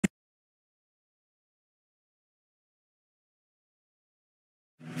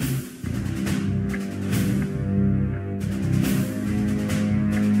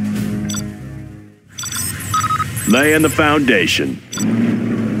Laying the foundation.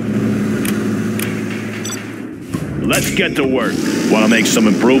 Let's get to work. Want to make some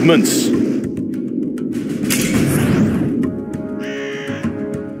improvements?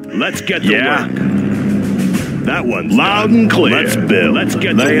 Let's get to work. That one's loud and clear. Let's build. Let's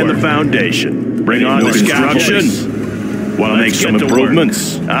get to laying the foundation. Bring on the construction. Want to make some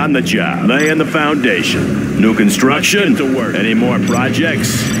improvements? On the job. Laying the foundation. New construction. To work. Any more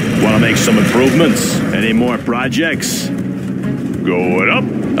projects? Want to make some improvements? Any more projects? Going up.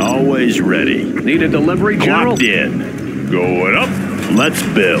 Always ready. Need a delivery, General? Clocked in. Going up. Let's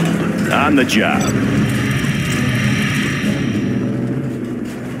build. On the job.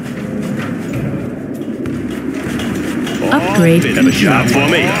 Upgrade Have a job for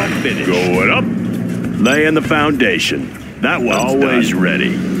me. Going up. Laying the foundation. That one's always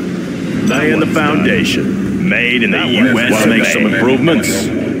ready. Laying the foundation. Made in the U.S. Want to make some improvements?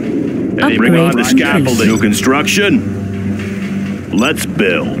 And bring on the scaffolding. New construction. Let's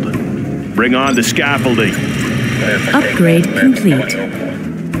build. Bring on the scaffolding. Upgrade complete.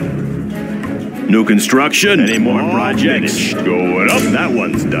 New construction. Any more projects? Going up. That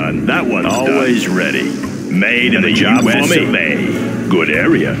one's done. That one's always ready. Made in the U.S. of A. Good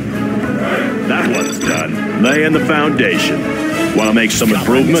area. That one's done. Laying the foundation. Want to make some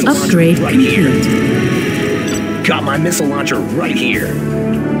improvements? Upgrade complete. Got my missile launcher right here.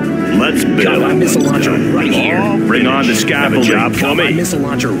 Let's build. Got my missile launcher right here. Bring on the scaffolding. Job for me. My missile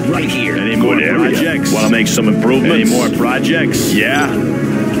launcher right here. Any more projects? Want to make some improvements? Any more projects? Yeah.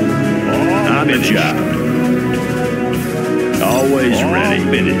 On the job. Always ready.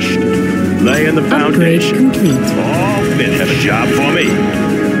 Finished. Laying the foundation. Upgrade complete. All finished. Have a job for me.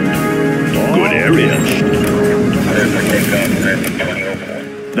 Good area.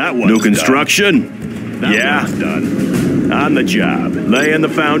 That one's new construction. Done. Yeah. Done. On the job. Laying the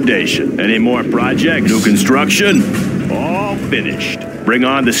foundation. Any more projects? New construction. All finished. Bring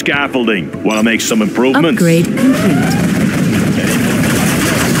on the scaffolding. Want to make some improvements? Upgrade complete.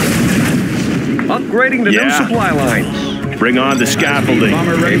 Upgrading to new supply lines. Bring on the scaffolding.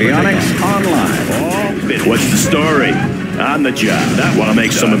 Avionics online. What's the story? On the job. That want to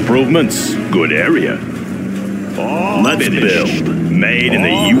make some improvements? Good area. Let's build. Made in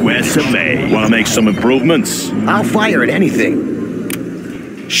the U.S. of A. Want to make some improvements? I'll fire at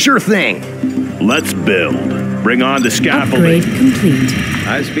anything. Sure thing. Let's build. Bring on the scaffolding. Upgrade complete.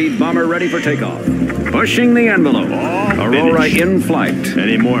 High-speed bomber ready for takeoff. Pushing the envelope. Aurora in flight.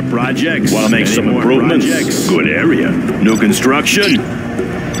 Any more projects? Want to make some improvements? Good area. New construction.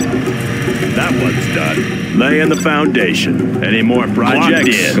 That one's done. Laying the foundation. Any more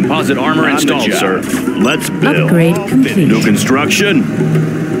projects? Composite armor installed, sir. Let's build. Upgrade complete. New construction.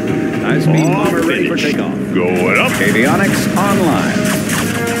 High-speed bomber ready for takeoff. Going up. Avionics online.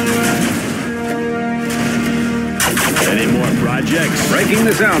 Any more projects? Breaking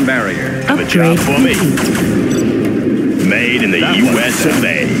the sound barrier. Have a job for me. Complete. Made in the U.S. of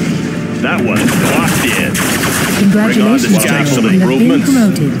A. That one's clocked in. Congratulations, General. Some you have been improvements.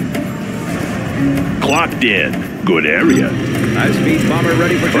 promoted. Clocked in. Good area. High-speed bomber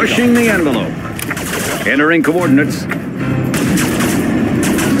ready for takeoff. Pushing the envelope. Entering coordinates.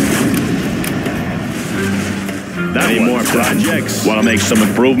 Any more projects? Want to make some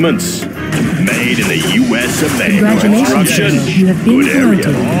improvements? Made in the U.S. of A. Construction. You have been Good area.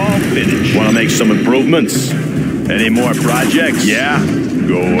 promoted. All finished. Want to make some improvements? Any more projects? Yeah.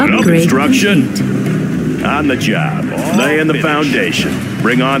 Going up. Upgrade Construction. complete. On the job. Laying the foundation.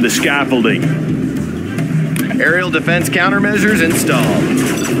 Bring on the scaffolding. Aerial defense countermeasures installed.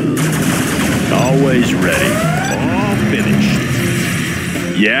 Always ready. All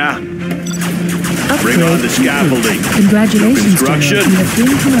finished. Yeah. Upgrade Bring on the scaffolding. complete. Congratulations, Construction. General. You have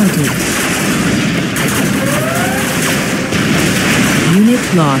been promoted. Unit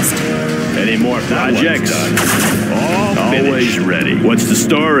lost. Any more projects? Always ready. What's the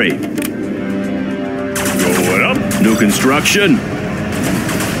story? Going up. New construction.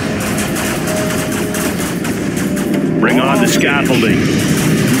 Bring on the scaffolding.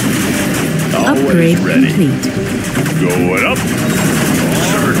 Always Upgrade ready. complete. Going up.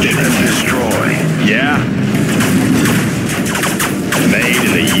 Search and destroy. Yeah. Made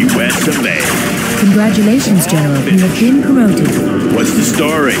in the U.S. of A. Congratulations, General. You have been promoted. What's the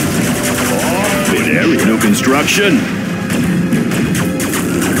story? Good area. New construction.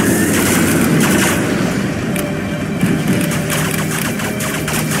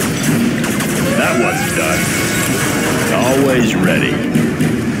 That one's done. Always ready.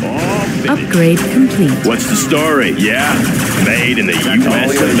 All finished. Upgrade complete. What's the story? Yeah. Made in the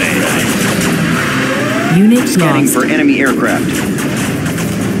U.S. of A. Unit Scanning lost. for enemy aircraft.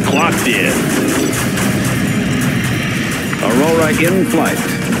 Clocked in. Aurora in flight.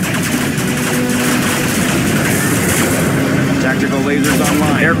 Tactical lasers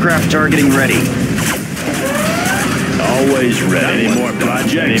online. Aircraft targeting ready. Always ready. Any more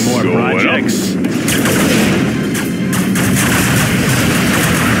projects? Any more projects?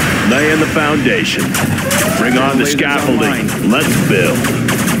 Laying the foundation. Bring on the scaffolding. Let's build.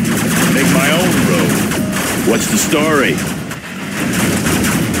 Make my own road. What's the story?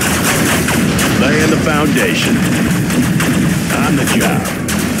 Laying the foundation. On the job.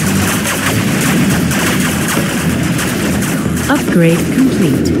 Upgrade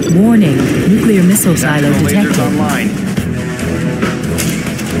complete. Warning, nuclear missile silo Tactical lasers detected. online.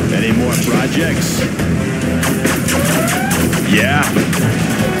 Any more projects? Yeah.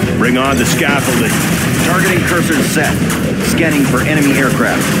 Bring on the scaffolding. Targeting cursor set. Scanning for enemy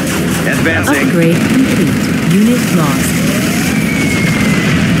aircraft. Advancing. Upgrade complete. Unit lost.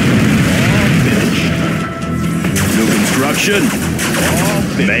 New construction.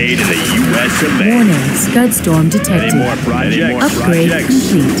 Made in the U.S. of A. Warning, scud storm detected. Any more projects? Upgrade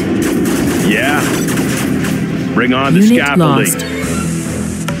complete. Yeah. Bring on the Unit scaffolding. lost.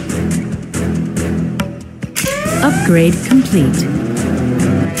 Upgrade complete.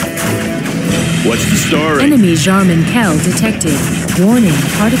 What's the story? Enemy Jarman Kell detected. Warning,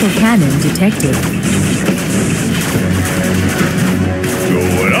 particle cannon detected.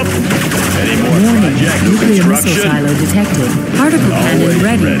 Going up. Any more Warning, projects? New nuclear missile construction. silo detected. Particle cannon Always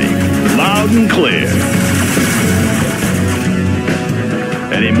ready. Loud and clear.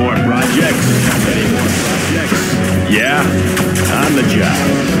 Any more projects? Any more projects? Yeah. On the job.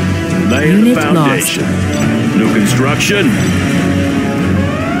 Laying the Unit foundation. New construction.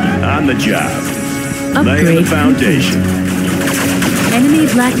 On the job. Laying the Upgrade foundation. complete. Enemy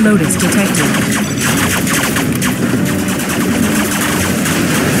Black Lotus detected.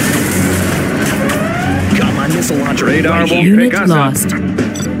 Got my missile launcher. Radar won't Unit pick us lost.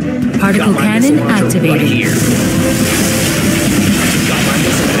 Particle Got my cannon missile launcher activated. right here. Got my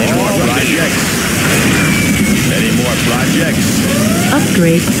missile Any more launcher. projects? Any more projects?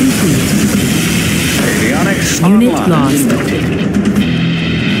 Upgrade complete. Avionics Unit online. lost.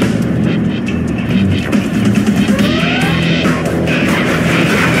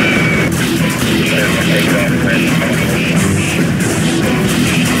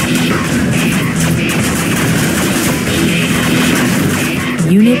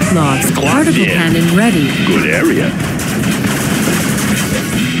 Unit lost. Clocked Particle in. cannon ready. Good area.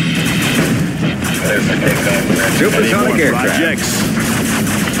 Any Supersonic more aircraft.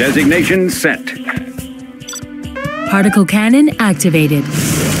 projects? Designation set. Particle cannon activated.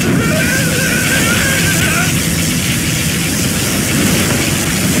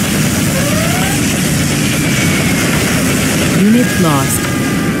 Unit lost.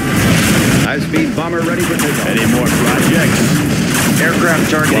 High-speed bomber ready for takeoff. Any more projects? Aircraft Want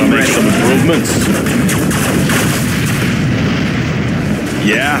targeting to make ready. some improvements?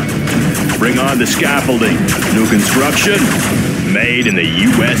 Yeah. Bring on the scaffolding. New construction. Made in the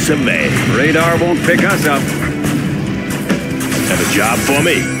U.S. of A. Radar won't pick us up. Have a job for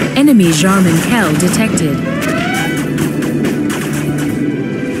me? Enemy Jarman Kell detected.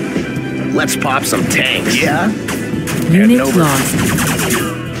 Let's pop some tanks. Yeah. Unit over. lost.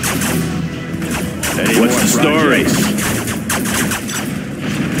 What's the story?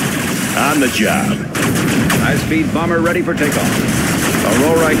 On the job. High-speed bomber ready for takeoff.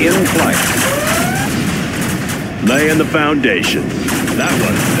 Aurora in flight. Laying the foundation. That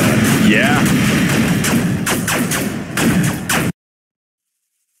one's done. Yeah.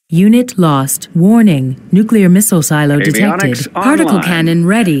 Unit lost. Warning. Nuclear missile silo detected. Avionics Particle online. cannon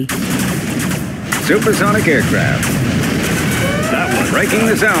ready. Supersonic aircraft. That one's Breaking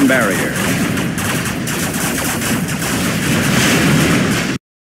the sound barrier.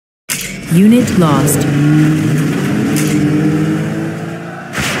 Unit lost.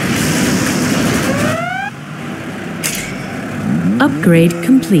 Upgrade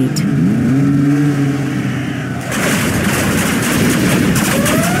complete.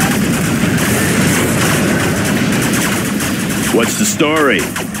 What's the story?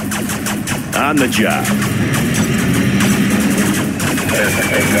 On the job.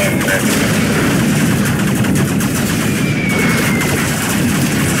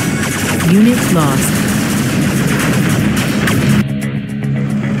 Unit lost.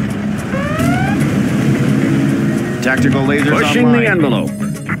 Tactical lasers Pushing online. the envelope.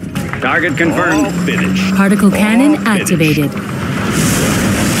 Target confirmed. All finished. Particle cannon finished. activated.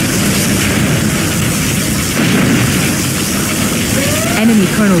 Enemy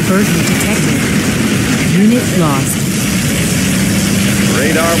Colonel Burton detected. Unit lost.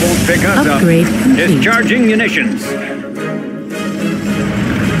 Radar won't pick us Upgrade up. complete. Discharging munitions.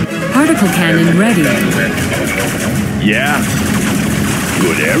 Particle cannon ready. Yeah.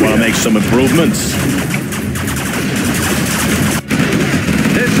 Good area. Want to make some improvements?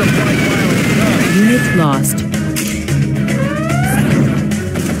 Unit lost.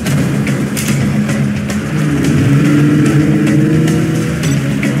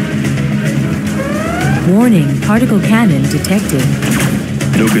 Warning, particle cannon detected.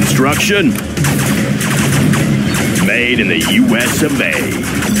 New construction. Made in the US of A.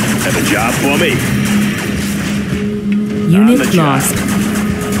 Have a job for me? Unit lost.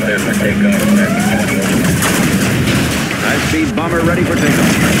 High-speed bomber ready for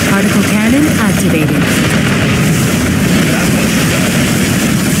takeoff. Particle cannon activated.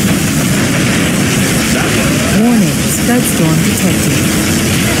 Warning, scud storm detected.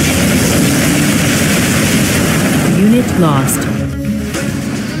 Unit lost.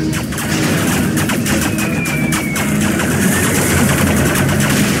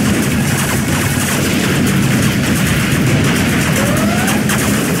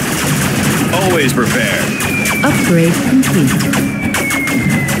 Always prepared. Upgrade complete.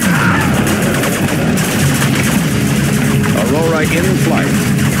 Aurora in flight.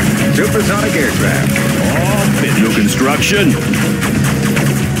 Supersonic aircraft. All finished. New construction.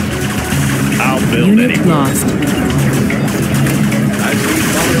 I'll build Unit anything. lost. High-speed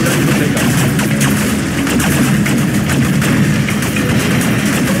bomber ready for takeoff.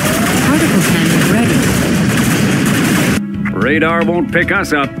 Particle cannon ready. Radar won't pick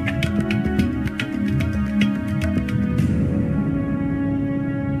us up.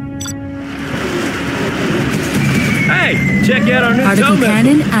 Hey, check out our new Particle tunnel.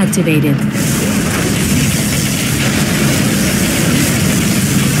 cannon activated.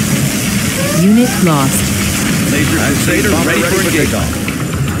 Unit lost. Laser Crusader ready for takeoff.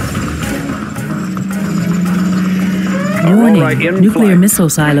 Warning, Aurora in nuclear flight. missile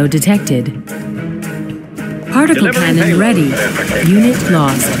silo detected. Particle Delivering cannon payload. ready. Unit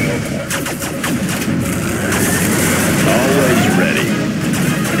lost. Always ready.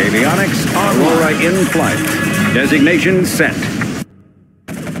 Avionics Aurora in flight. Designation set.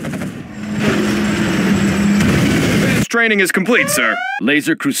 Advanced training is complete, sir.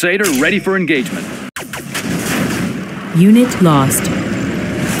 Laser Crusader ready for engagement. Unit lost.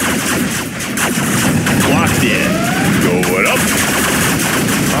 Locked in. Going up.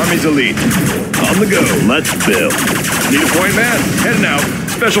 Army's elite. On the go. Let's build. Need a point man? Heading out.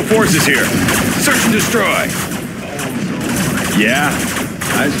 Special forces here. Search and destroy. Yeah.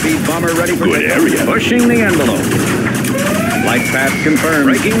 High-speed bomber ready for Good takeoff. area. Pushing the envelope. Flight path confirmed.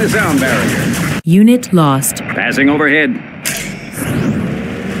 Breaking the sound barrier. Unit lost. Passing overhead.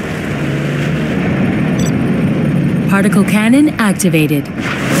 Particle cannon activated.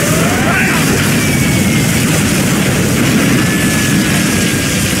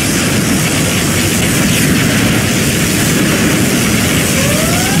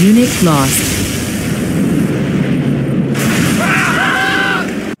 Unit lost.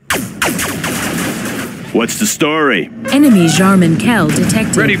 What's the story? Enemy Jarman Kell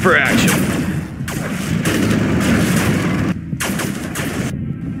detected. Ready for action.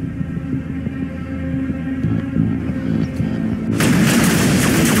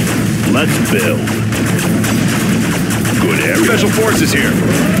 Let's build. Good area. Special forces here.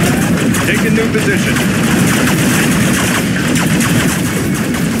 Take a new position.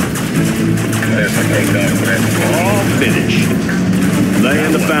 All finished.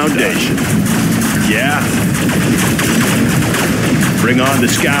 Laying the foundation. Yeah. Bring on the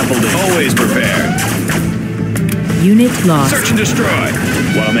scaffolding. Always prepared. Unit lost. Search and destroy.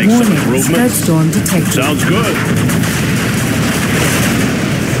 Want to make some Warning, scud improvements? storm detected. Sounds good.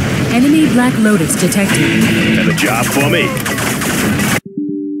 Enemy Black Lotus detected. Have a job for me?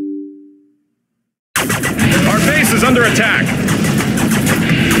 Our base is under attack.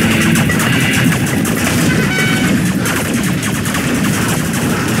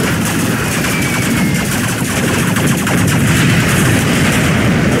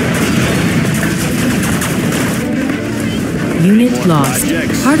 Unit lost.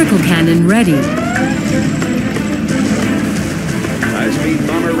 Particle cannon ready. High-speed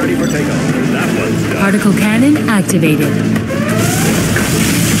bomber ready for takeoff. That one's done. Particle cannon activated.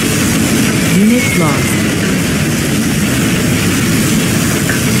 Unit lost.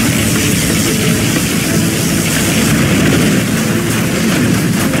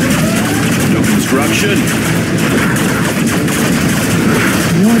 New construction.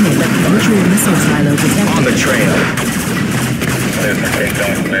 Warning, nuclear missile silo detected. On the trail.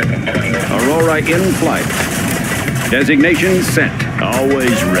 Aurora in flight. Designation set.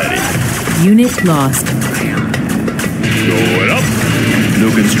 Always ready. Unit lost. Going up.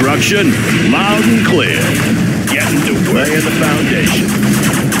 New construction, loud and clear. Getting to work. Laying the foundation.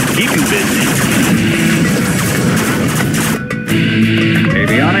 Keep him busy.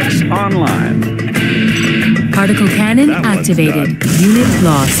 Avionics online. Particle cannon activated. Unit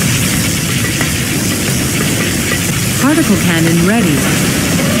lost. Particle cannon ready.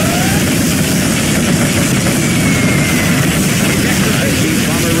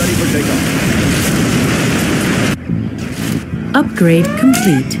 Bomber ready for takeoff. Upgrade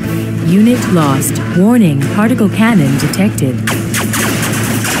complete. Unit lost. Warning, particle cannon detected.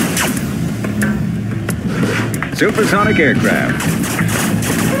 Supersonic aircraft.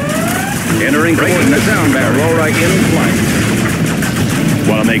 Entering breaking the sound barrier. All right, in flight.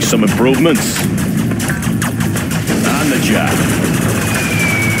 Want to make some improvements? On the job.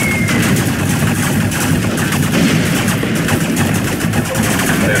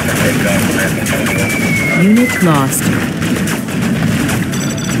 Unit lost.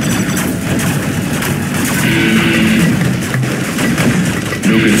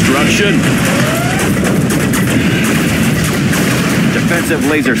 New construction. Defensive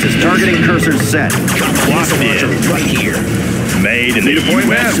laser system. Targeting cursor set. Locked in. Right here. Made in the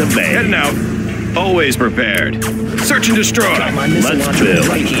US of A. Heading out. Always prepared. Search and destroy. Let's build.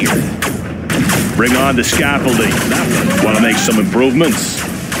 Right here. Bring on the scaffolding. Want to make some improvements?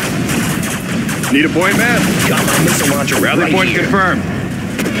 Need a point, man? Got my missile launcher Rally right point here. confirmed.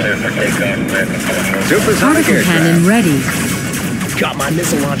 Supersonic Particle cannon aircraft. ready. Got my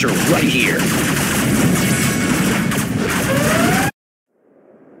missile launcher right here.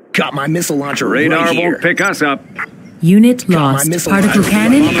 Got my missile launcher Radar right here. won't pick us up. Unit Got my lost. missile Particle launcher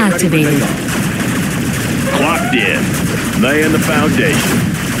cannon right here. activated. Clocked in. Laying the foundation.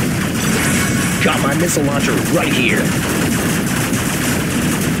 Got my missile launcher right here.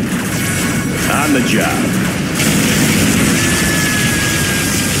 On the job.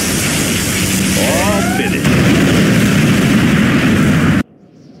 All finished.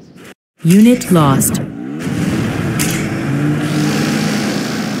 Unit lost.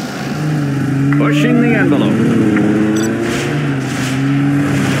 Pushing the envelope.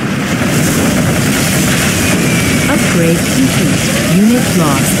 Upgrade complete. Unit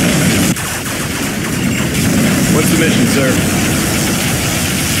lost. What's the mission, sir?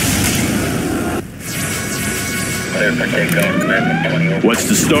 What's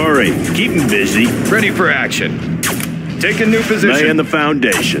the story? Keep him busy. Ready for action. Take a new position. Laying the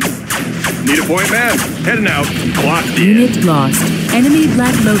foundation. Need a point, man? Heading out. Clocked in. Unit lost. Enemy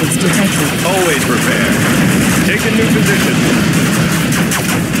Black Lotus detected. Always prepared. Take a new position.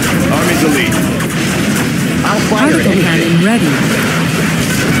 Army's elite. I'll fire Particle anything. cannon ready.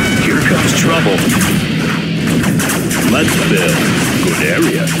 Here comes trouble. Let's build. Good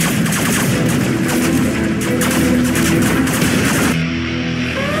area.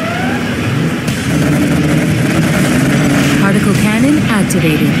 Particle cannon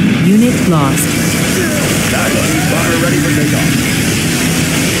activated. Unit lost. Bomber ready for takeoff.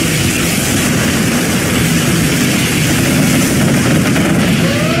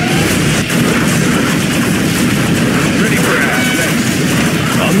 Ready for action.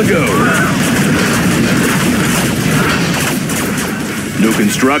 On the go. New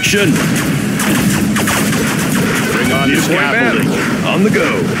construction. Bring on the New point, man. scaffolding. On the go.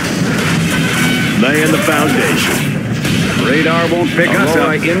 Laying the foundation. Radar won't pick us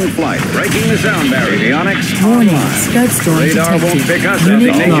up. In flight. Breaking the sound barrier. Avionics Warning. online. Scud storm Radar won't detected. pick us up.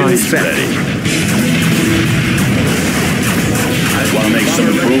 Unit Ignition is lost. set. Ready. Want to make some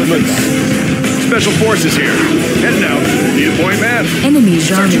improvements? Special forces here. Heading out. Need a point, man? Enemy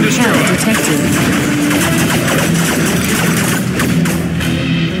Search and Jarman destroy. Cal detected.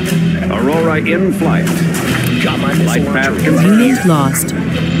 Aurora in flight. Got my missile Light launcher path right confirmed. here. Unit lost.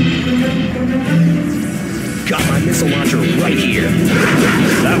 Got my missile launcher right here.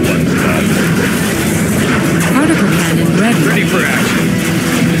 That one's done. Particle cannon ready. Ready for action.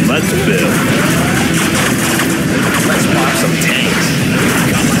 Let's build. Let's pop some tanks.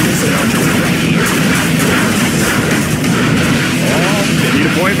 Got my missile launcher right here. Need a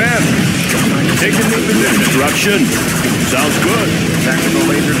point, man? Got my missile Take a new position. Construction. Sounds good. Tactical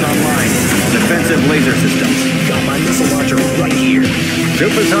lasers online. Defensive laser systems. Got my missile launcher right here.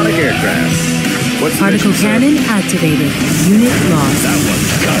 Supersonic aircraft. What's the Particle mission, sir? cannon activated. Unit lost. That one's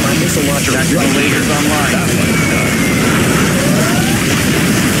Got done. my missile launcher Tactical right here. lasers online. That one's done.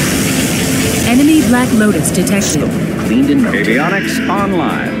 Enemy Black Lotus detected. Cleaned and melted. Avionics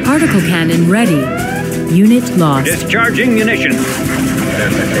online. Particle cannon ready. Unit lost. Discharging munitions.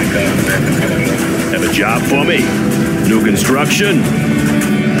 Have a job for me? New construction.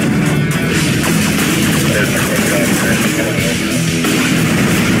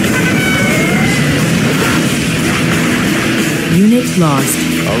 lost.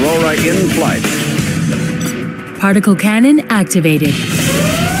 Aurora in flight. Particle cannon activated.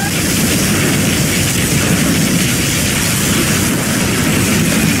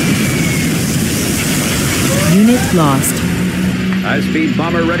 Unit lost. High-speed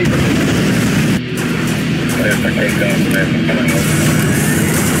bomber ready for...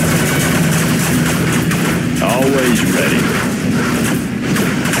 Always ready.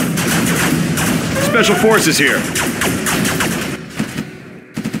 Special forces here.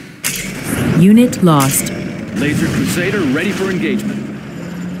 Unit lost. Laser Crusader ready for engagement.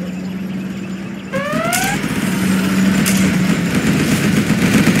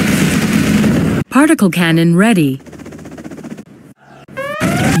 Particle cannon ready.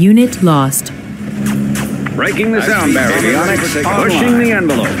 Unit lost. Breaking the sound barrier. Pushing the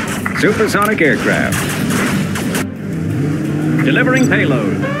envelope. Supersonic aircraft. Delivering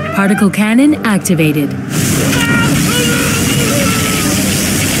payload. Particle cannon activated.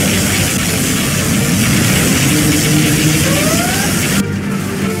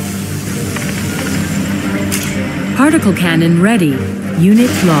 Particle cannon ready.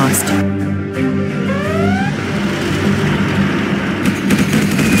 Unit lost.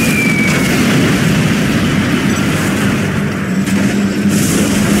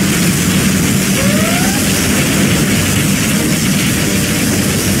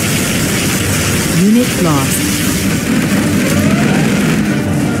 Unit lost.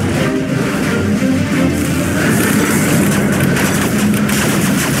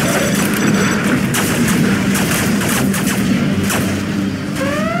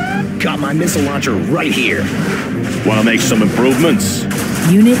 Got my missile launcher right here. Want to make some improvements?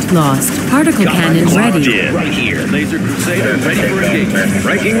 Unit lost. Particle cannon ready. Right here. Laser Crusader ready for engagement.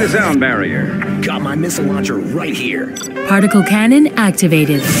 Breaking the sound barrier. Got my missile launcher right here. Particle cannon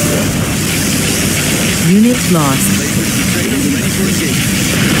activated. Unit lost. Laser Crusader ready for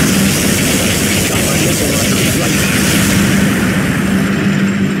engagement. Got my missile launcher right here.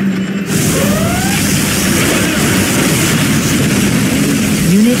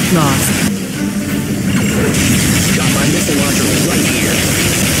 Unit lost. Got my missile launcher right here.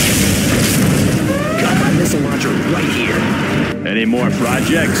 Got my missile launcher right here. Any more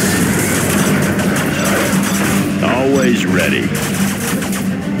projects? Always ready.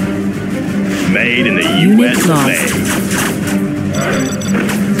 Made in the Unit US of lost.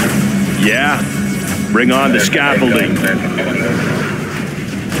 A. Yeah? Bring on the scaffolding.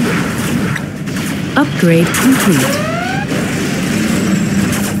 Upgrade complete.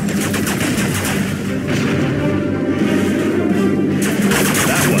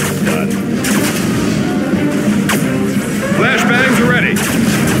 That one's done. Flashbangs are ready.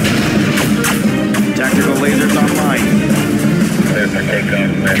 Tactical lasers online.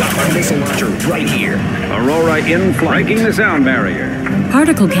 Got my missile launcher right here. Aurora in flight. Breaking the sound barrier.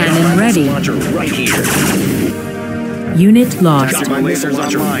 Particle cannon ready. Launcher right here. Unit lost. Got my missile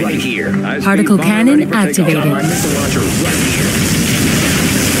launcher right here. High-speed Particle bomber cannon ready for takeoff. Got my activated. missile launcher right here.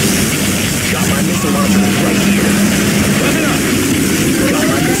 Got my missile launcher right here. Got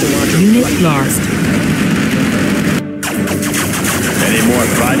my missile launcher Unit right lost. Any more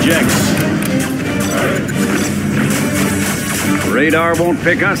projects? Radar won't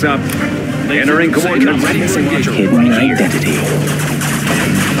pick us up. Entering coordinates. Ready for engagement. Hidden identity.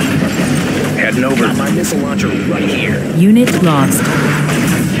 Heading over. Got my missile launcher right here. Unit lost.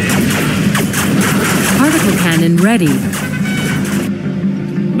 Particle cannon ready.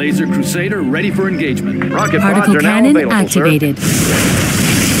 Laser Crusader ready for engagement. Rocket pods Particle are now cannon available, sir. activated.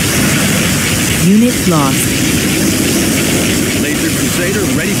 Unit lost. Laser Crusader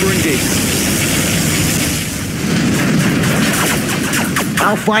ready for engagement.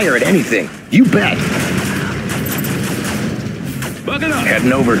 I'll fire at anything. You bet. Bucket up.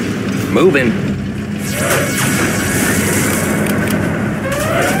 Heading over. Moving.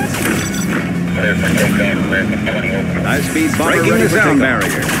 High-speed bomber breaking the sound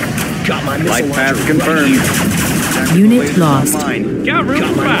barrier. Got my missile Flight launcher path right confirmed. here. Unit lost. Got Got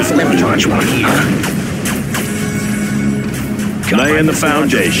room my fast. missile launcher right here. Got my Laying the missile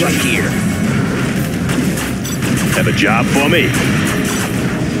launcher foundation. right here. Have a job for me?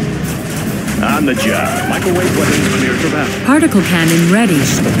 On the job. Microwave weapons cleared for battle. Particle cannon ready.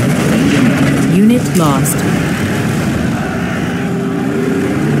 Unit lost.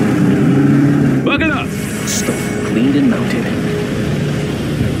 Bucket up. Stove cleaned and mounted.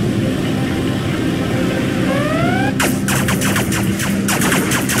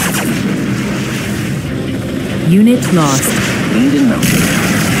 Unit lost. Cleaned and mounted.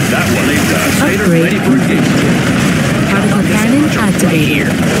 That one ain't done. Crusader Upgrade ready for engagement. Particle cannon activated.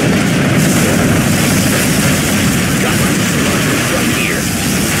 Got my missile launcher right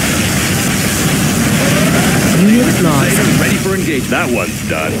engagement. That one's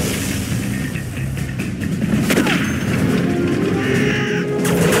done.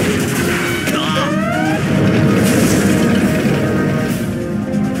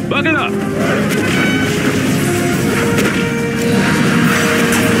 Bucket up.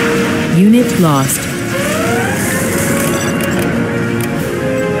 Unit lost.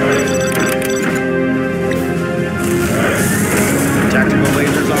 Tactical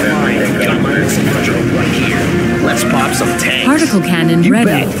lasers online. Got my missile launcher right here. Let's pop some tanks. Particle cannon You ready.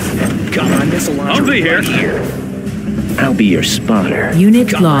 bet. Got my missile launcher Humvee here. right here. I'll be your spotter. Unit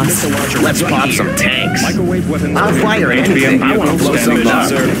Got my lost. missile launcher Let's pop here. some tanks. Microwave weapons. I'll fire anything. I want to blow something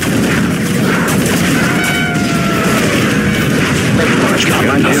up. Got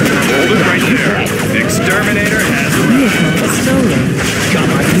my missile launcher Hold it right there. Exterminator has Vehicle stolen. Got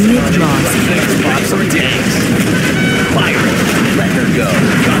my Unit lost. Let's pop some tanks. Fire it. Let her go.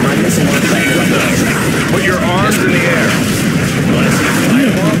 Got my missile launcher. Let her go. Put your arms in the air.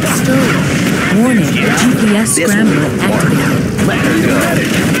 Vehicle stolen. Warning, GPS scrambler activated. Let her go.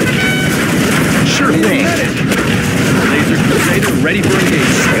 Sure thing. Laser Crusader ready for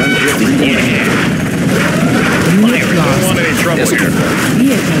engagement. Unit Don't lost. want any trouble here.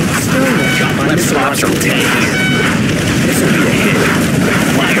 Vehicle stolen. Let's pop some tanks. This will be a hit.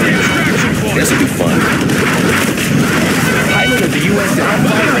 Fire it. This will be fun. Pilot of the U.S. I'll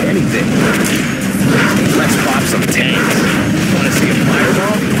fire anything. Let's pop some tanks. Want to see a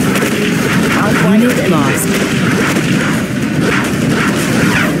fireball? I'll fire Unit anything. lost.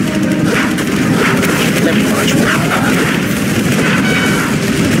 Let me launch one.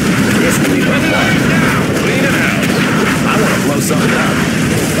 This will be fun. Clean it out. I want to blow something up.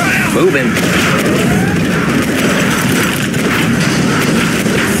 Moving.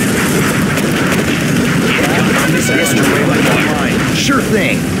 This will be online. Sure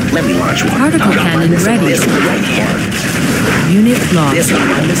thing. Let me launch one. Particle cannon ready. This one right here. Unit This lost. one,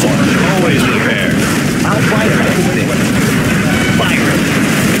 my missile launcher. Always prepared. I'll fire anything. Fire it.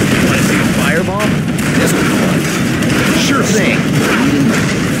 Want to see a fireball? This will be fun. Sure thing.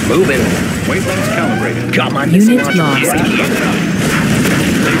 Moving. Wavelengths calibrated. Got my missile Unit launcher lost. right here.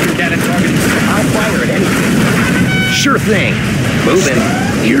 Laser cannon targeting. I'll fire at anything. Sure thing. Moving.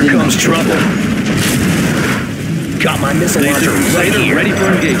 Here comes trouble. Got my missile launcher Laser right Crusader here. ready for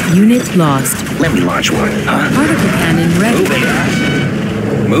engagement. Unit lost. Let me launch one. Particle cannon ready.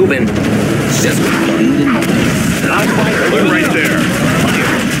 Moving. This will be fun. I'll fire Look anything. right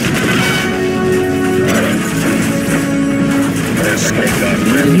there.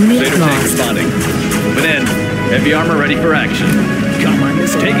 Unit Laser tank lost. responding. Moving in. Heavy armor ready for action. Got my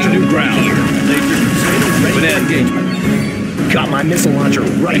missile Taking launcher new ground. right here. Laser Crusader moving in. Engagement. Got my missile launcher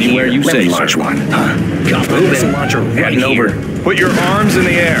right Anywhere here. you Let say, me sir. launch one. Got my missile launcher right Heading here. over. Put your arms in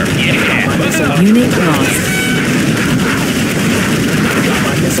the air. Unit lost. Got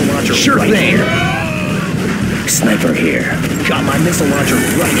my missile launcher Sure right thing. here. Sniper here. Got my missile launcher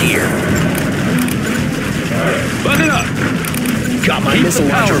right here. Button up. Got my Keep missile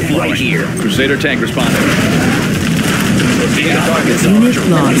the power launcher flowing. right here. Crusader tank responding. Got my missile Unit launcher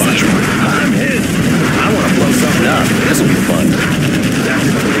right lost. here. I'm hit. I want to blow something up. This will be fun.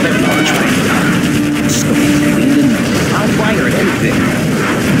 Let me launch one. I'll fire at anything.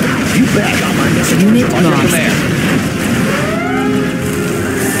 You bet. Got my missile Unit launcher lost. Command.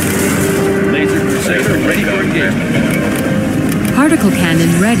 Laser Crusader ready for engagement. Particle cannon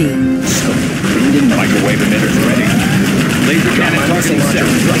ready. Microwave emitters ready. Laser cannon targeting set.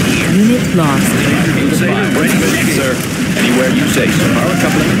 right here. Unit lost. Laser Crusader ready for engagement, sir. Anywhere you say, sir. Power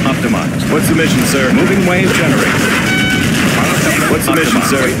coupling optimized. What's the mission, sir? Moving wave generator. Power coupling What's the mission,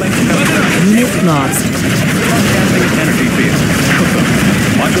 sir? Unit lost. Broadcasting energy field.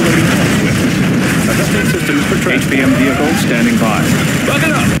 Modulating pulse width. Adjusting systems for track. HPM vehicle standing by.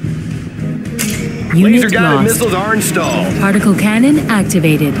 Bucket up. Unit Laser-guided lost. missiles are installed. Particle cannon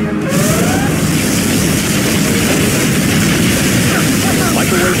activated.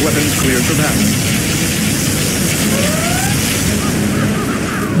 Microwave weapons cleared for battle.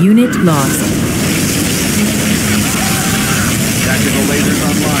 Unit lost. Tactical lasers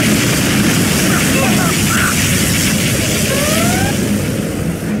online.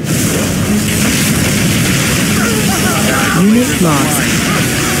 Unit lost.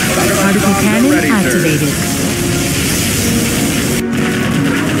 Particle cannon Ready, sir. activated.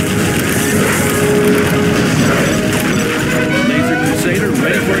 Laser Crusader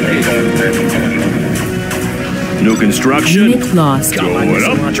ready for engagement. New construction. Unit lost. Got my Throw it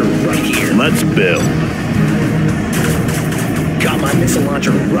missile up. launcher right here. Let's build. Got my missile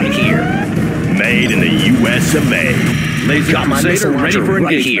launcher right here. Made in the US of A. Laser Got my Crusader missile ready launcher for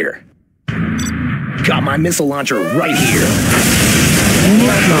right engagement. here. Got my missile launcher right here.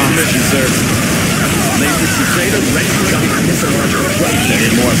 Unit lost. Mission, sir. Laser Crusader ready for Got my missile launcher right here. Any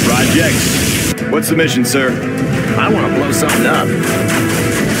more projects? What's the mission, sir? I want to blow something up.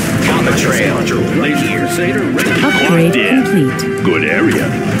 On the trail. Laser Crusader ready for Upgrade in. complete. Good area.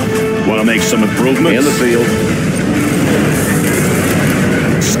 Want to make some improvements? in the field.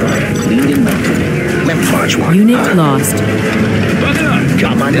 Leading up. Let me punch one. Unit lost. Bucket up.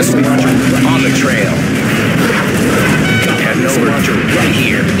 Got my missile launcher on the trail. Got my missile launcher right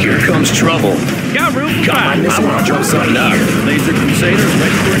here. Here comes trouble. Got room for Got my missile launcher right here. Laser Crusader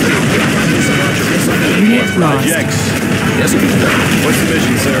ready for engagement. Missile launcher Unit lost. Projects. This will be fun. What's the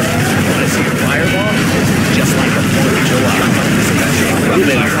mission, sir? Want to see a fireball? Just like the 4th of July.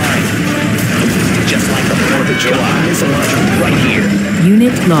 Moving. Just like the 4th of July. Missile launcher right here.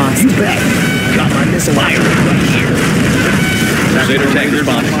 Unit lost. You bet. Got my missile launcher right here. Crusader tank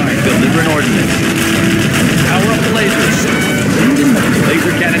responding. Delivering ordnance. Power up the lasers.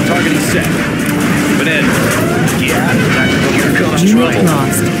 Laser cannon targeting set. Move it in. Yeah. Here comes Unit trouble.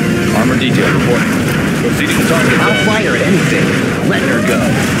 lost. Armor detail reporting. Proceeding to target I'll zone. fire at anything. Letting her go.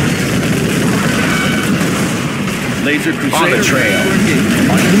 Laser Crusader On the trail. ready for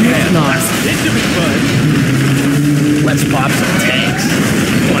engagement. On your Unit command. lost. Into the bud. Let's pop some tanks.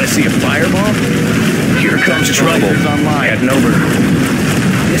 Want to see a fireball? Here comes trouble. Lasers online. Heading over.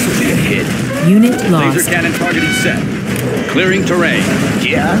 This will be a hit. Unit Laser lost. cannon targeting set. Clearing terrain.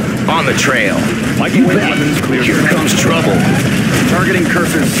 Yeah. On the trail. Microwave Bet. weapons clear. Here comes trouble. Targeting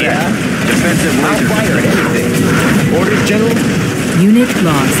cursor set. Yeah. Defensive I'll laser. fire at anything. Orders, General? Unit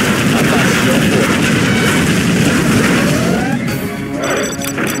lost. I'm about to go for it.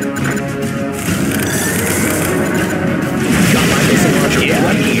 Got my missile launcher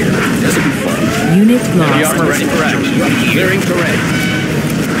right here. This will be fun. Unit The lost. armor ready for action. Right here. Clearing terrain.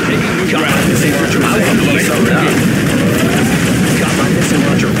 Taking new Got my ground. missile launcher I right want to blow here. something up. Got my missile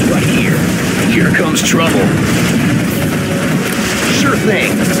launcher right here. Here comes trouble. Sure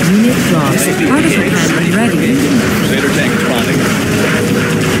thing. Unit lost. Particle cannon ready. Crusader tank responding.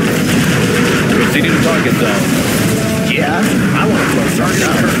 Proceeding to target zone. Yeah, I want to blow something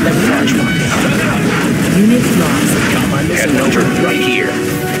up. Let me launch one. Unit lost. Got my missile launcher right here.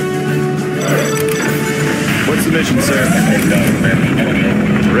 What's the mission, sir?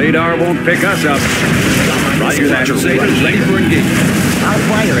 Radar won't pick us up. Got my Roger missile that. launcher Crusader right ready here. for engagement. I'll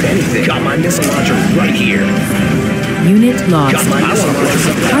fire at anything. Got my missile launcher right here. Unit Got lost. my missile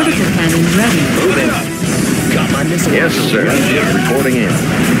launcher right Particle here. cannon ready. Moving. Got my missile Yes, launcher sir. right here. Reporting in.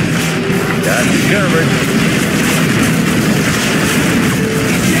 Got you covered.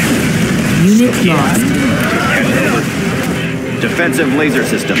 Unit lost. Defensive laser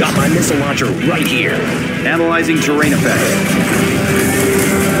systems. Got my missile launcher right here. Analyzing terrain effects.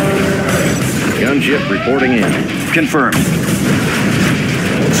 Gunship reporting in. Confirmed. Laser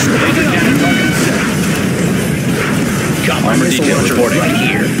cannon targeting set. Got my Armor missile detail launcher reporting. right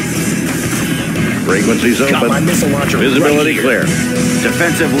here. Frequencies Got my missile launcher Visibility right here. clear.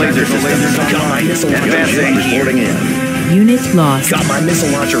 Defensive laser systems. Got my missile launcher Advancing. right here. Reporting in. Unit lost. Got my missile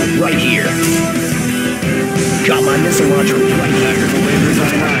launcher right here. Got my missile launcher right here.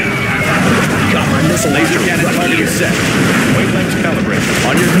 Got my missile Laser launcher cannon right targeting here. set. Wavelengths calibrated.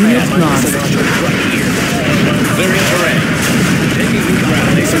 On your Unit command. Got my lost. missile launcher right here. Clearing terrain. Taking new ground.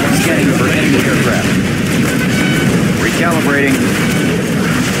 Laser scanning for enemy aircraft. Recalibrating.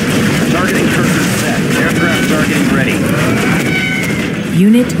 Targeting cursor set. Aircraft targeting ready.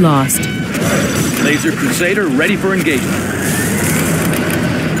 Unit lost. Laser Crusader ready for engagement.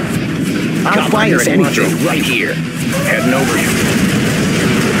 I'll fire at anything right here. Heading over.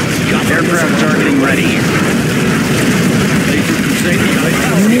 Got my Aircraft missile launcher targeting ready. Laser Crusader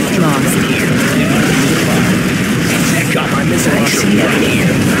Unit lost. Got my missile launcher right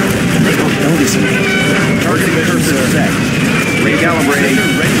here. They don't notice me. targeting cursor set. Recalibrating. Ready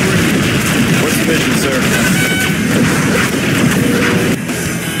for engagement. What's the mission, sir?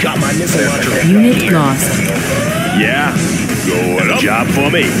 Got my missile launcher right Unit here. lost. Yeah. Going up. Job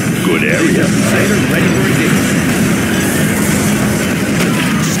for me. Good area. Crusader ready for engagement.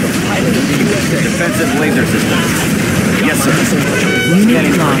 Pilot of the USA. Defensive laser systems. Yes, My sir. missile launcher right Unit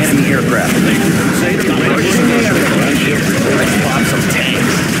Scanning for lost. enemy aircraft. Laser Crusader Got my ready missile for launcher engagement. right here. Let's pop some tanks.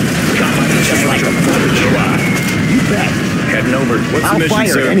 Got my missile launcher 4th of July. You bet. Heading over. What's the I'll mission,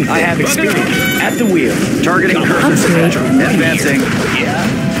 fire sir? anything. I have experience. At the wheel. Targeting Got my cursor missile Upgrade. launcher right Advancing. here. Yeah.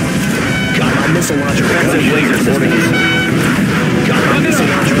 Got my missile launcher right Defensive here. laser systems. Got my missile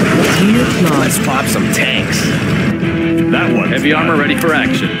launcher right here. Unit Let's lost. pop some tanks. That one. Heavy armor ready for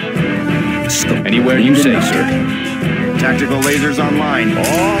action. Anywhere you say, sir. Tactical lasers online.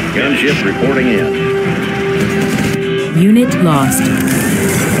 Gunship reporting in. Unit lost.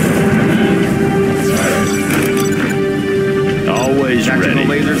 Always Tactical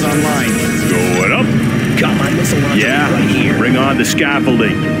ready. lasers online. Going up. Got my missile launcher Yeah. right here. Bring on the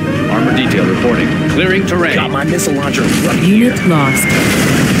scaffolding. Armor detail reporting. Clearing terrain. Got my missile launcher right here. Unit lost.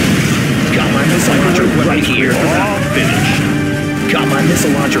 Got my missile launcher right here. All finished. Got my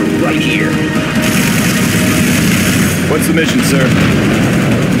missile launcher right here. What's the mission, sir?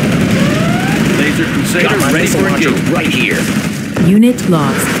 Laser Crusader Got my ready missile for launcher engagement. right here. Unit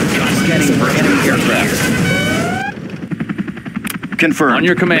lost. Scanning for enemy aircraft. Confirmed. On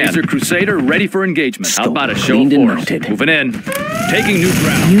your command. Laser Crusader ready for engagement. How about a show of Cleaned and force? mounted. Moving in. Taking new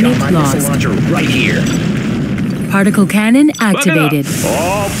ground. Got Unit my missile lost. launcher right here. Particle cannon activated.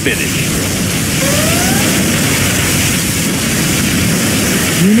 All finished.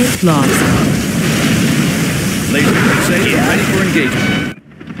 Unit lost. Laser Crusader ready for engagement.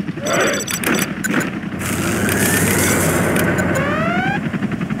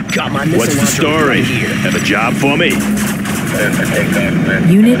 Got my missile What's the launcher story? right here. Have a job for me?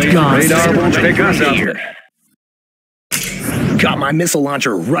 Unit lost. Radar won't take us out. Here. Got my missile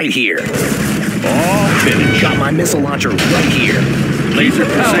launcher right here. All finished. Got my missile launcher right here. Laser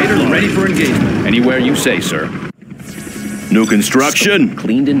Crusader ready for engagement. Anywhere you say, sir. New construction?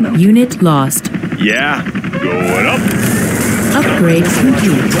 Cleaned and mounted. Unit lost. Yeah. Going up. Upgrade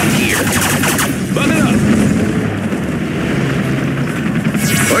complete. Right here. Bug it up.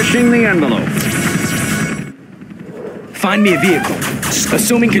 Pushing the envelope. Find me a vehicle.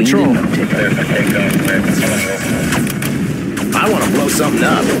 Assuming control. I want to blow something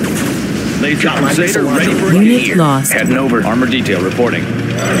up. Laser Got my missile Crusader ready launcher for right Unit here. lost. Heading over. Armor detail reporting.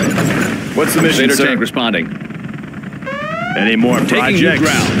 What's the mission, Crusader sir? tank responding. Any more Taking new projects?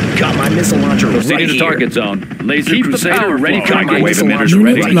 ground. Got my missile launcher Proceeding right to here. target zone. Laser Keep the Crusader power ready for flowing. Got my engagement. missile Emitters launcher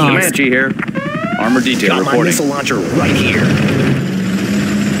Unit ready. right lost. here. Comanche here. Armor detail Got my reporting. missile launcher right here.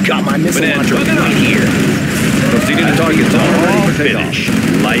 Got my missile Banana, launcher bug it up. right here. Proceeding to target zone. All Ready for takeoff. finished.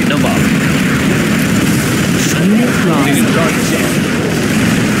 Lighten them up. Unit Proceeding lost. to target zone.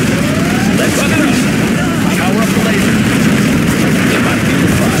 Let's Bug it up. Power up the laser.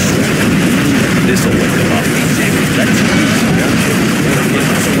 This'll wake them up.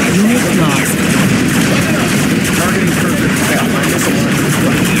 Unit lost. Targeting cursor. Got my missile launcher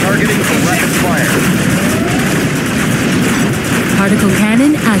right here. Targeting for rapid fire. Particle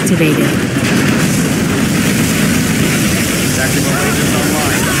cannon activated. Tactical lasers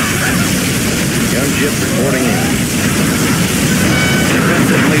online. Gunship reporting in.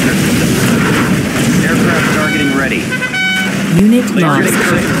 Defensive laser system. Aircraft targeting ready. Unit Targeting lost.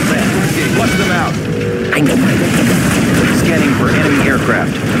 cursor set. Flush them out. I know my way. Scanning for enemy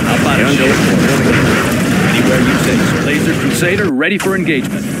aircraft. How about a show of force? Anywhere you say, sir. Laser Crusader ready for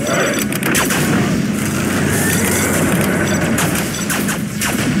engagement.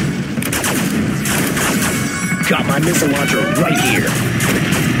 Got my missile launcher right here.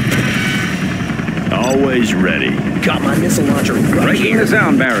 Always ready. Got my missile launcher right Breaking here. the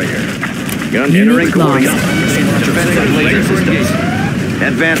sound barrier. Gun Unit entering coordinates. lost. Got my missile launcher Defensive right laser Ready for systems. engagement.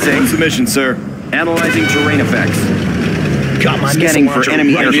 Advancing. What's the mission, sir? Analyzing terrain effects. here. Got my Scanning missile for launcher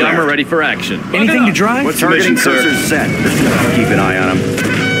enemy right Heavy here. armor ready for action. Anything to drive? What's the Targeting mission, sir? cursors set. Keep an eye on them.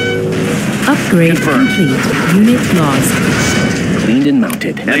 Upgrade Confirmed. complete. Unit lost. Cleaned and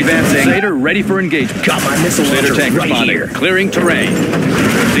mounted. Laser Advancing. Crusader ready for engagement. Got my missile Crusader launcher tank right responding. here. Clearing terrain.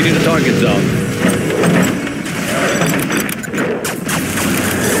 Proceeding to target zone.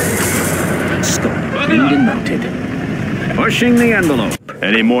 Cleaned and mounted. Pushing the envelope.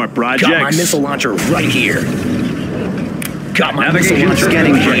 Any more Got my projects? missile launcher right here. Got my missile Navigation launcher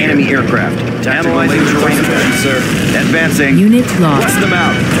scanning right for here. enemy aircraft. Analyzing terrain effects. sir. Advancing. Unit Flush lost. them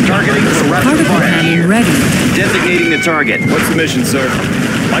out. Targeting for rapid Particle fire. cannon ready. Designating the target. What's the mission, sir?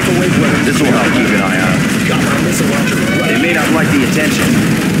 Microwave weapon. This will help keep an eye on them. Got my missile launcher right They may here. not like the attention.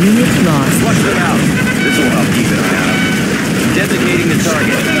 Unit lost. Flush them out. This will help keep an eye on them. Designating the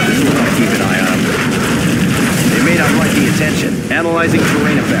target. This will help keep an eye on them. They may not like the attention. Analyzing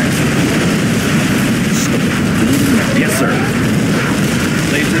terrain effects. Yes, sir.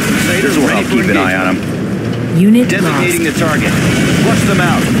 Laser Crusader This will ready help for keep an eye engagement. on them. Unit Designating lost. the target. Flush them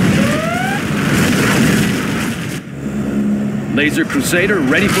out. Laser Crusader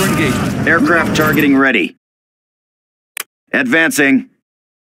ready for engagement. Aircraft targeting ready. Advancing.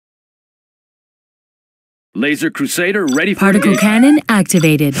 Laser Crusader ready for Particle engagement. cannon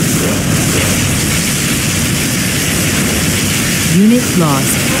activated. Unit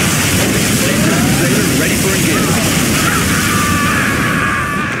lost. Crusader ready for engagement.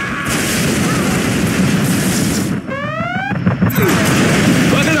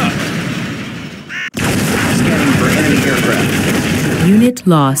 Bug it up. Scanning for enemy Unit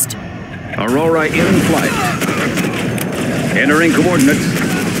lost. Aurora in flight. Entering coordinates.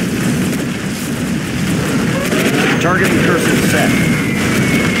 Targeting cursor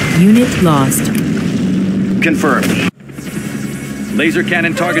set. Unit lost. Confirmed. Laser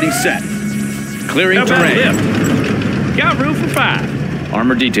cannon targeting set. Clearing terrain. Got room for 5.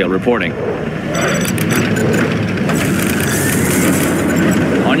 Armor detail reporting.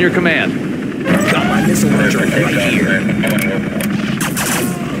 On your command. Got my missile launcher right here.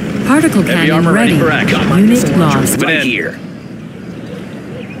 Particle Heavy cannon armor ready ready. for action. Got my Unit missile launcher lost. right Within. here.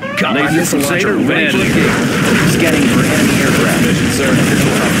 Got my Laser missile launcher Crusader right within. here. Scanning for enemy aircraft. Sir.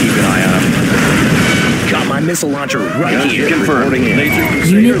 I'll keep an eye on them. Got my missile launcher right Gunship here. confirmed. Laser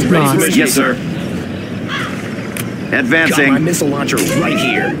Crusader Unit ready for lost. mission. Yes, sir. Got my Advancing. missile launcher right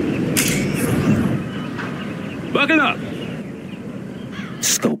here. Buckle up.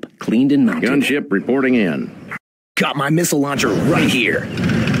 Scope cleaned and mounted. Gunship reporting in. Got my missile launcher right here.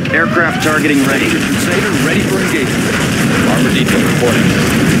 Aircraft targeting ready. Crusader ready for engagement. Armor detail reporting.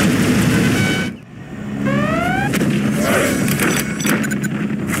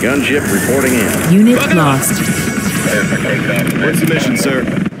 Gunship reporting in. Unit lost. What's the mission, sir?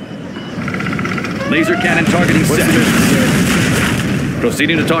 Laser cannon targeting set.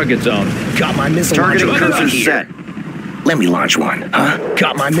 Proceeding to target zone. Got my missile Targeting launcher cursor right here. set. Let me launch one, huh?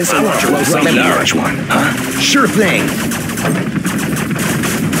 Got my missile launcher right here. Let me launch one, huh? Sure thing.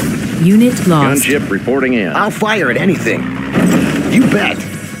 Unit lost. Gunship reporting in. I'll fire at anything. You bet.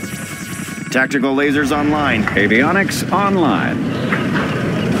 Tactical lasers online. Avionics online.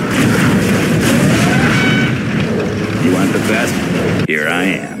 You want the best? Here I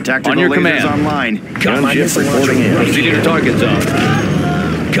am. Tactical On your lasers command. online. Got my Gunship missile launcher reporting in. right Proceeding to here. target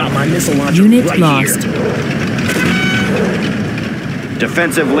zone. Got my missile launcher Unit right lost. here.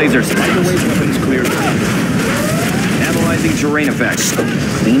 Defensive laser system. Microwave weapons cleared. Analyzing terrain effects.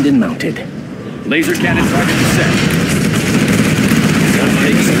 Cleaned and mounted. Laser cannon targeting set. Gun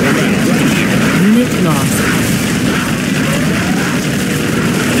taking Unit lost.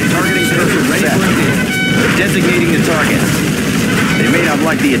 Targeting cursor ready set. for engagement. Designating the target. They may not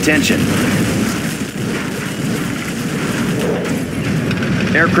like the attention.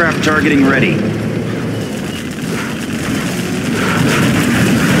 Aircraft targeting ready.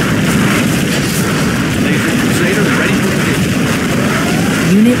 Laser Crusader ready for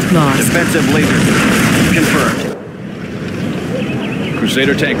engagement. Unit lost. Defensive laser system. Confirmed.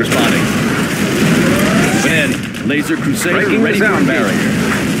 Crusader tank responding. Within. Laser Crusader Breaking ready the for sound engagement.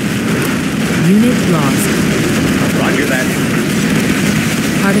 Unit lost. Roger that.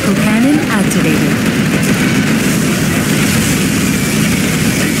 Particle cannon activated.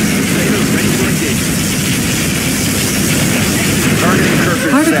 Targeting cursor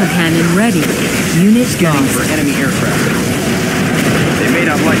Particle set. cannon ready. Unit Scanning for lost. enemy aircraft. They may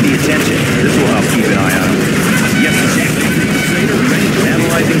not like the attention. This will help keep an eye on them. Yes, sir.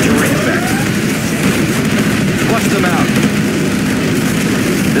 Analyzing terrain effects. Flush them out.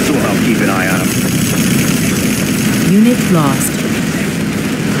 This will help keep an eye on them. Unit lost.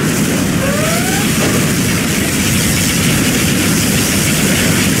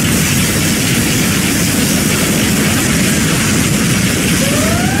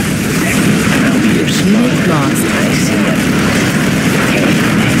 Unit lost.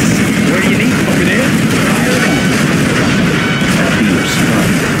 Where do you need? Over there?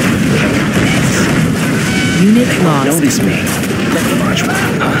 Unit lost. Notice me. Let me launch one,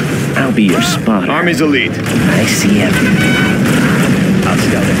 huh? I'll be your spotter. Army's elite. I see everything. I'll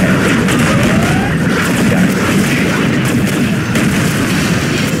scout ahead. Got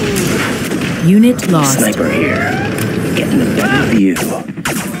it. Unit lost. Sniper here. Getting a better view.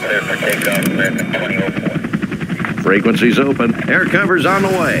 Frequency's open. Air cover's on the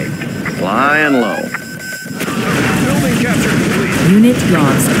way. Flying low. Building capture complete. Unit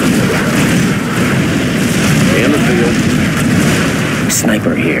lost. In the field.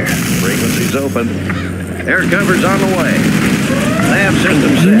 Sniper here. Frequency's open. Air cover's on the way. Lab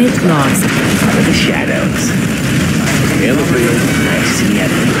system set. Unit lost. Out of the shadows. In the field. I see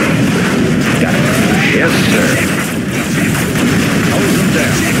everything. Got it. Yes, sir. Hose them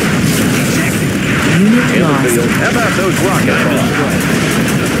down. Unit In the lost. field. How about those rocket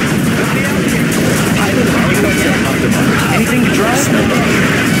pods? Anything to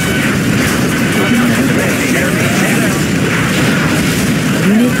try?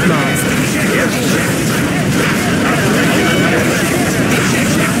 Unit lost. Yes, sir.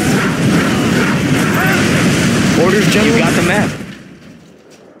 Orders, General. You got the map.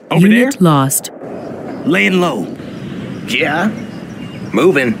 Over Unit lost. Laying low. Yeah.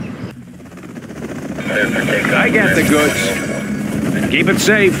 Moving. I got the goods. Keep it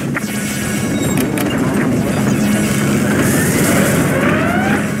safe.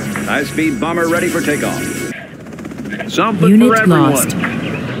 High-speed bomber ready for takeoff. Something Unit for everyone.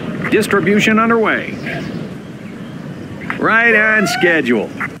 lost. Distribution underway. Right on schedule.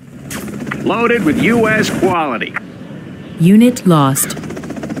 Loaded with U.S. quality. Unit lost.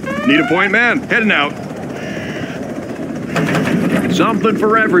 Need a point, man. Heading out. Something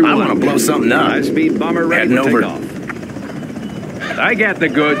for everyone. I want to blow something up. High-speed bomber ready Heading for over. takeoff. I got the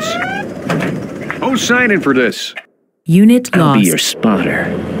goods. Who's signing for this? Unit I'll be your lost. spotter.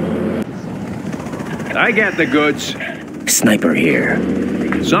 I got the goods. Sniper here.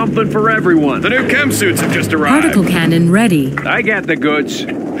 Something for everyone. The new chem suits have just arrived. Particle cannon ready. I got the goods.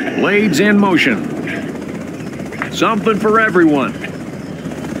 Blades in motion. Something for everyone.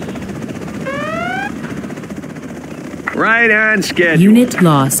 Right on schedule. Unit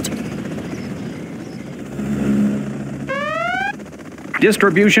lost.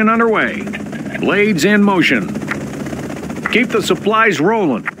 Distribution underway. Blades in motion. Keep the supplies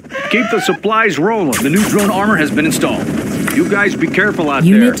rolling. Keep the supplies rolling. The new drone armor has been installed. You guys be careful out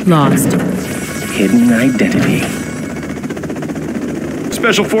Unit there. lost. Hidden identity.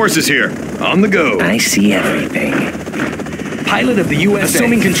 Special forces here. On the go. I see everything. Pilot of the USA.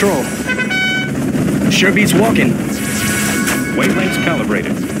 Assuming control. Sure beats walking. Wavelengths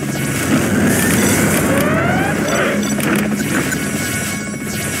calibrated.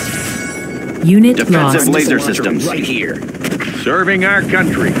 Unit Defensive lost. laser systems. Right here. Serving our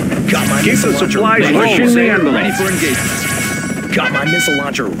country. Got my Keep missile the launcher supplies right pushing here. the envelope. Ready for engagement. Got my missile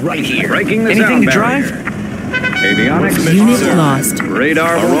launcher right here. Breaking the Anything sound to drive? barrier. Avionics. Unit lost.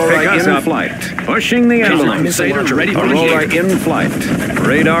 Radar will pick us up. Flight. Pushing the Got my envelope. missile launcher ready for Aurora engagement. in flight.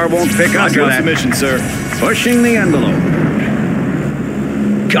 Radar won't pick us What's the up. mission, sir? Pushing the envelope.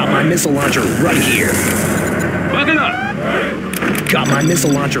 Got my missile launcher right here. Buckle up. Got my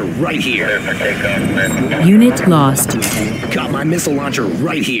missile launcher right here. Unit lost. Got my missile launcher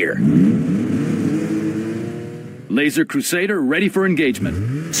right here. Laser Crusader ready for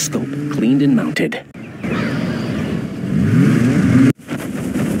engagement. Scope cleaned and mounted.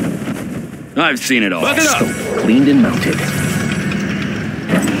 I've seen it all. Buckle up. Scope cleaned and mounted.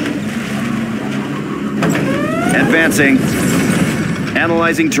 Advancing.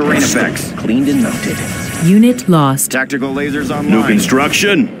 Analyzing terrain effects. Cleaned and mounted. Unit lost. Tactical lasers online. New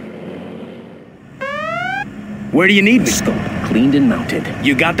construction. Where do you need me? Scope cleaned and mounted.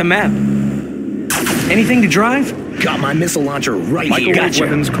 You got the map. Anything to drive? Got my missile launcher right here. Gotcha.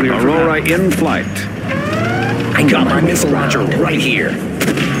 Weapons clear. Aurora in flight. I Got my way missile launcher around. right here.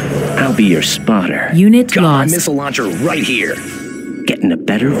 I'll be your spotter. Unit Got my lost. missile launcher right here. Getting a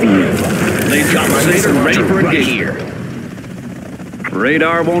better view. Laser Got my missile Crusader ready launcher for right engagement. here.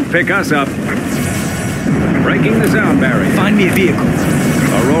 Radar won't pick us up. Breaking the sound barrier. Find me a vehicle.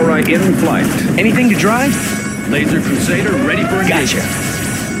 Aurora in flight. Anything to drive? Laser Crusader ready for engagement.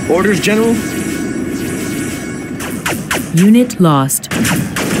 Gotcha. Orders, General? Unit lost.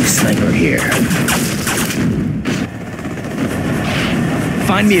 Sniper here.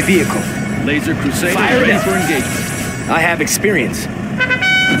 Find me a vehicle. Laser Crusader Fire it ready up. for engagement. I have experience.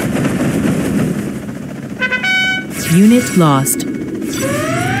 Unit lost.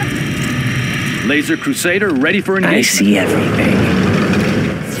 Laser Crusader ready for I engagement. see everything.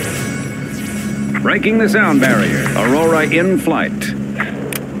 Breaking the sound barrier. Aurora in flight.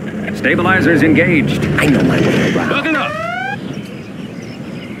 Stabilizers engaged. I know my way around. Buckle up.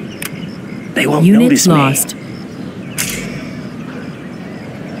 They won't Unit notice lost.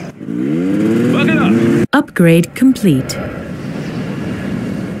 Buckle up. Upgrade complete.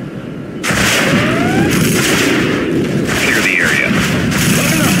 Clear the area.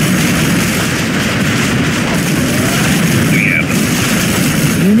 We have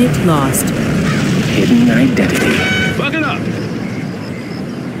them. Unit lost. me. Hidden identity. Buckle up.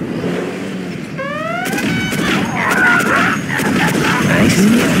 I see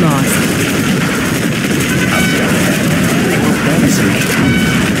Unit lost. they won't notice me.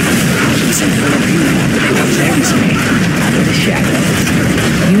 He's in full view. They won't notice me. Out of the shadows.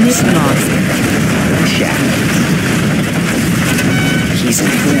 Unit lost. Out of the shadows. He's in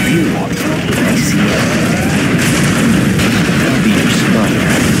full view. I see him. I'll be your spotter.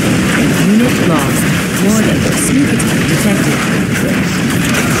 Unit lost. Warning. Sneak attack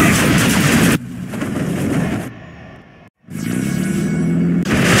detected.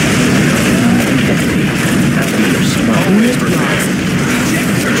 Identity. I'll be your spotter. Unit lost.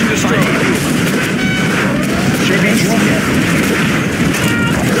 Sure beats walking.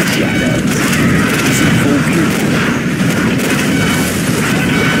 Out of the shadows.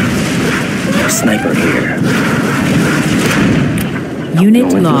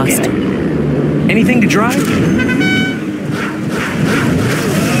 lost. Anything to drive?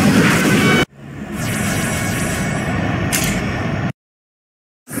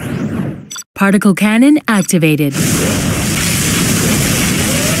 Particle cannon activated.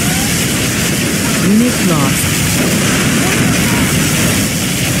 Unit lost.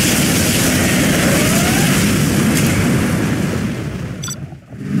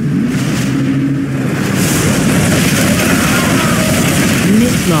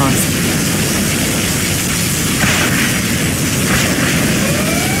 Unit lost.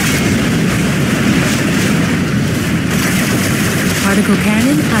 Particle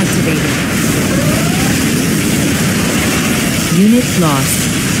cannon activated. Unit lost.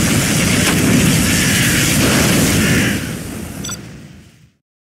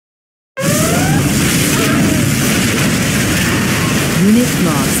 Unit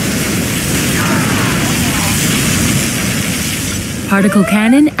lost. Particle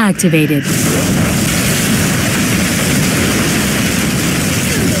cannon activated.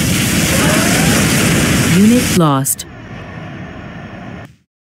 Unit lost.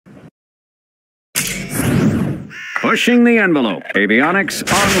 Pushing the envelope. Avionics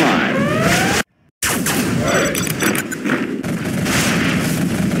online.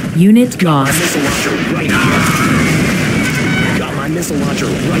 Unit lost. Missile launcher right here. Got my missile launcher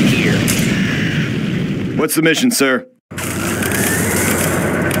right here. What's the mission, sir?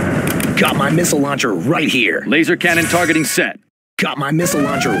 Got my missile launcher right here. Laser cannon targeting set. Got my missile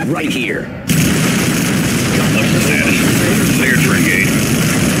launcher right here. Cleared for engagement.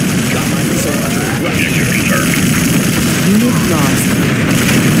 Got my missile launcher right here. Unit lost.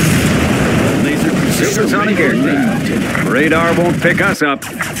 Laser supersonic aircraft. Radar won't pick us up.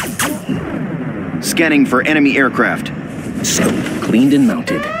 Scanning for enemy aircraft. Scope cleaned and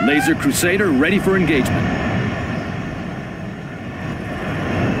mounted. Laser Crusader ready for engagement.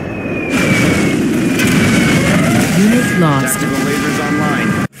 Unit lost. Tactical lasers online.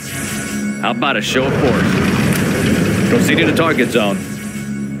 How about a show of force? Proceeding to target zone.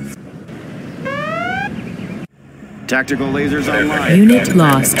 Tactical lasers online. Unit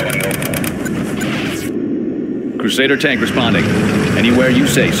lost. Crusader tank responding. Anywhere you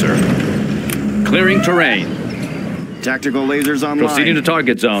say, sir. Clearing terrain. Tactical lasers online. Proceeding to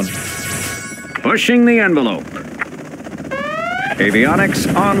target zone. Pushing the envelope.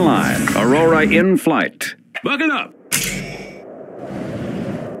 Avionics online. Aurora in flight. Buckle up.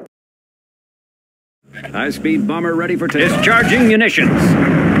 High-speed bomber ready for takeoff. Discharging munitions.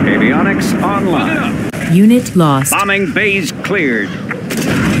 Avionics online. Unit lost. Bombing bays cleared.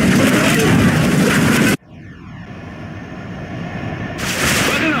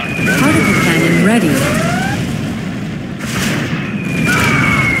 Particle cannon ready.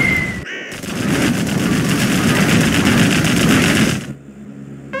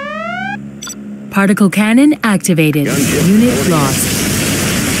 Particle cannon activated. Unit lost.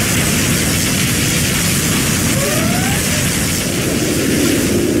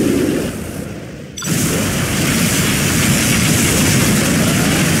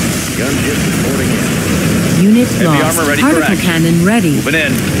 Unit lost. armor ready for Particle action. cannon ready. Moving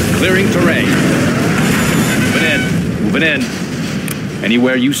in. Clearing terrain. Moving in. Moving in.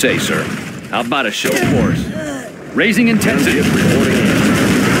 Anywhere you say, sir. How about a show of force? Raising intensity. Reporting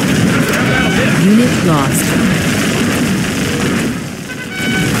in. Unit lost.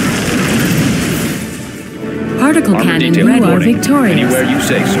 Particle Armor cannon detail ready. You are reporting. victorious. Anywhere you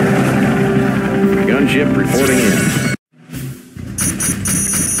say, sir. Gunship reporting in.